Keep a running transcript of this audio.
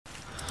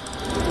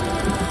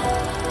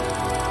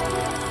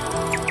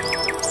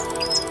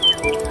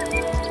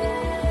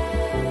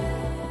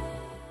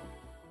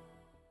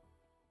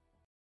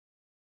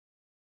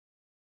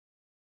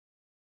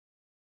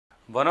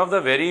One of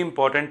the very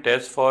important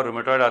tests for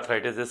rheumatoid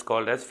arthritis is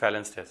called as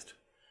Phalen's test.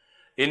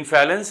 In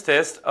Phalen's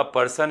test, a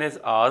person is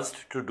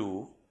asked to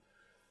do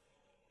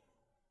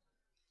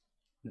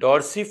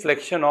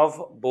dorsiflexion of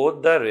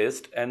both the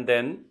wrist and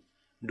then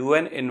do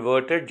an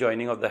inverted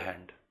joining of the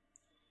hand.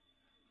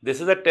 This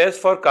is a test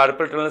for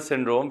carpal tunnel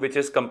syndrome, which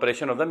is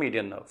compression of the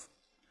median nerve.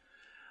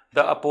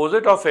 The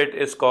opposite of it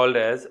is called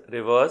as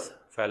reverse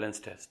Phalen's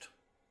test,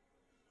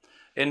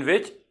 in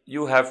which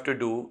you have to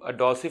do a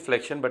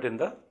dorsiflexion but in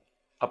the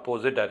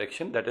opposite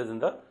direction, that is in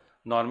the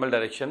normal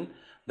direction,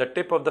 the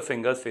tip of the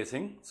fingers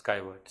facing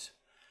skywards.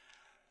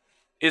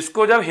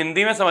 इसको जब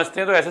हिंदी में समझते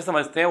हैं तो ऐसे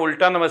समझते हैं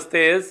उल्टा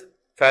नमस्ते इज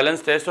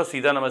Phalen's टेस्ट और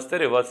सीधा नमस्ते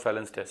रिवर्स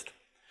Phalen's टेस्ट.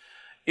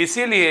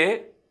 इसीलिए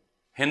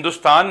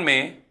हिंदुस्तान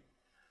में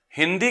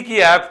हिंदी की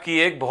ऐप की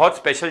एक बहुत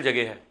स्पेशल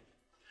जगह है.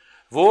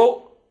 वो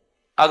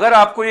अगर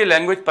आपको ये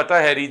लैंग्वेज पता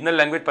है, रीजनल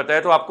लैंग्वेज पता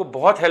है, तो आपको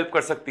बहुत हेल्प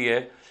कर सकती है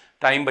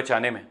टाइम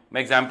बचाने में.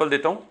 मैं एग्जांपल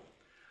देता हूँ.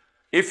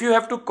 If you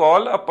have to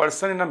call a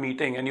person in a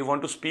meeting and you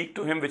want to speak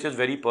to him, which is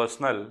very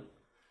personal,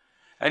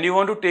 and you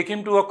want to take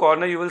him to a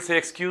corner, you will say,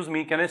 excuse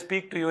me, can I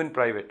speak to you in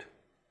private?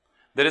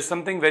 There is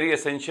something very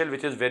essential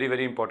which is very,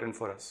 very important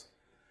for us.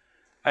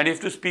 And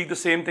if to speak the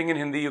same thing in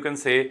Hindi, you can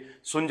say,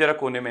 sun jara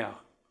kone mein aa.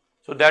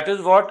 So that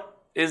is what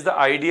is the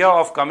idea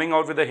of coming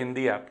out with a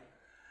Hindi app.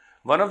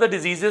 One of the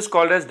diseases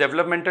called as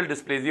developmental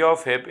dysplasia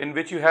of hip, in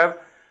which you have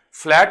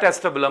flat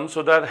acetabulum,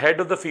 so the head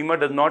of the femur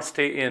does not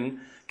stay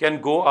in,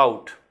 can go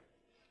out.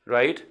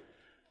 Right?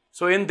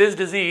 So in this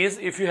disease,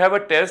 if you have a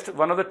test,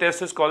 one of the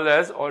tests is called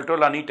as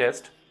Ortolani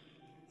test,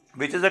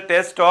 which is a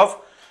test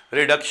of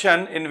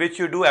reduction in which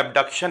you do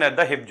abduction at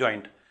the hip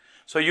joint.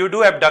 So you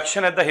do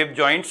abduction at the hip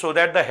joint so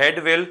that the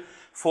head will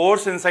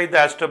force inside the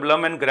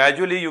acetabulum and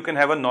gradually you can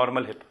have a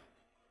normal hip.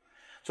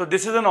 So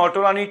this is an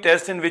Ortolani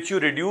test in which you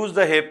reduce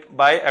the hip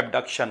by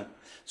abduction.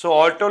 So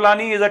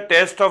Ortolani is a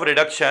test of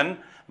reduction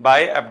by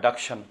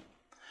abduction.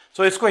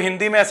 So इसको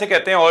हिंदी में ऐसे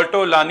कहते हैं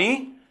Ortolani,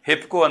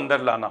 hip को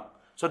अंदर लाना.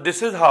 So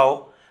this is how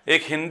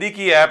एक हिंदी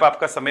की ऐप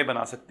आपका समय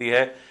बना सकती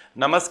है.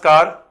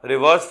 नमस्कार,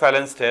 रिवर्स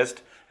Phalen's टेस्ट,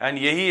 एंड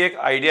यही एक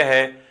आइडिया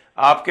है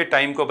आपके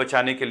टाइम को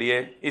बचाने के लिए.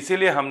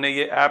 इसीलिए हमने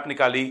ये ऐप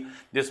निकाली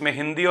जिसमें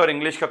हिंदी और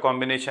इंग्लिश का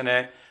कॉम्बिनेशन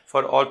है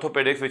for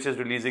orthopaedics, which is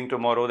releasing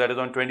tomorrow, that is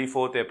on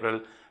 24th April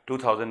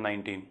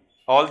 2019.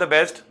 All the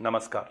best.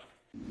 नमस्कार.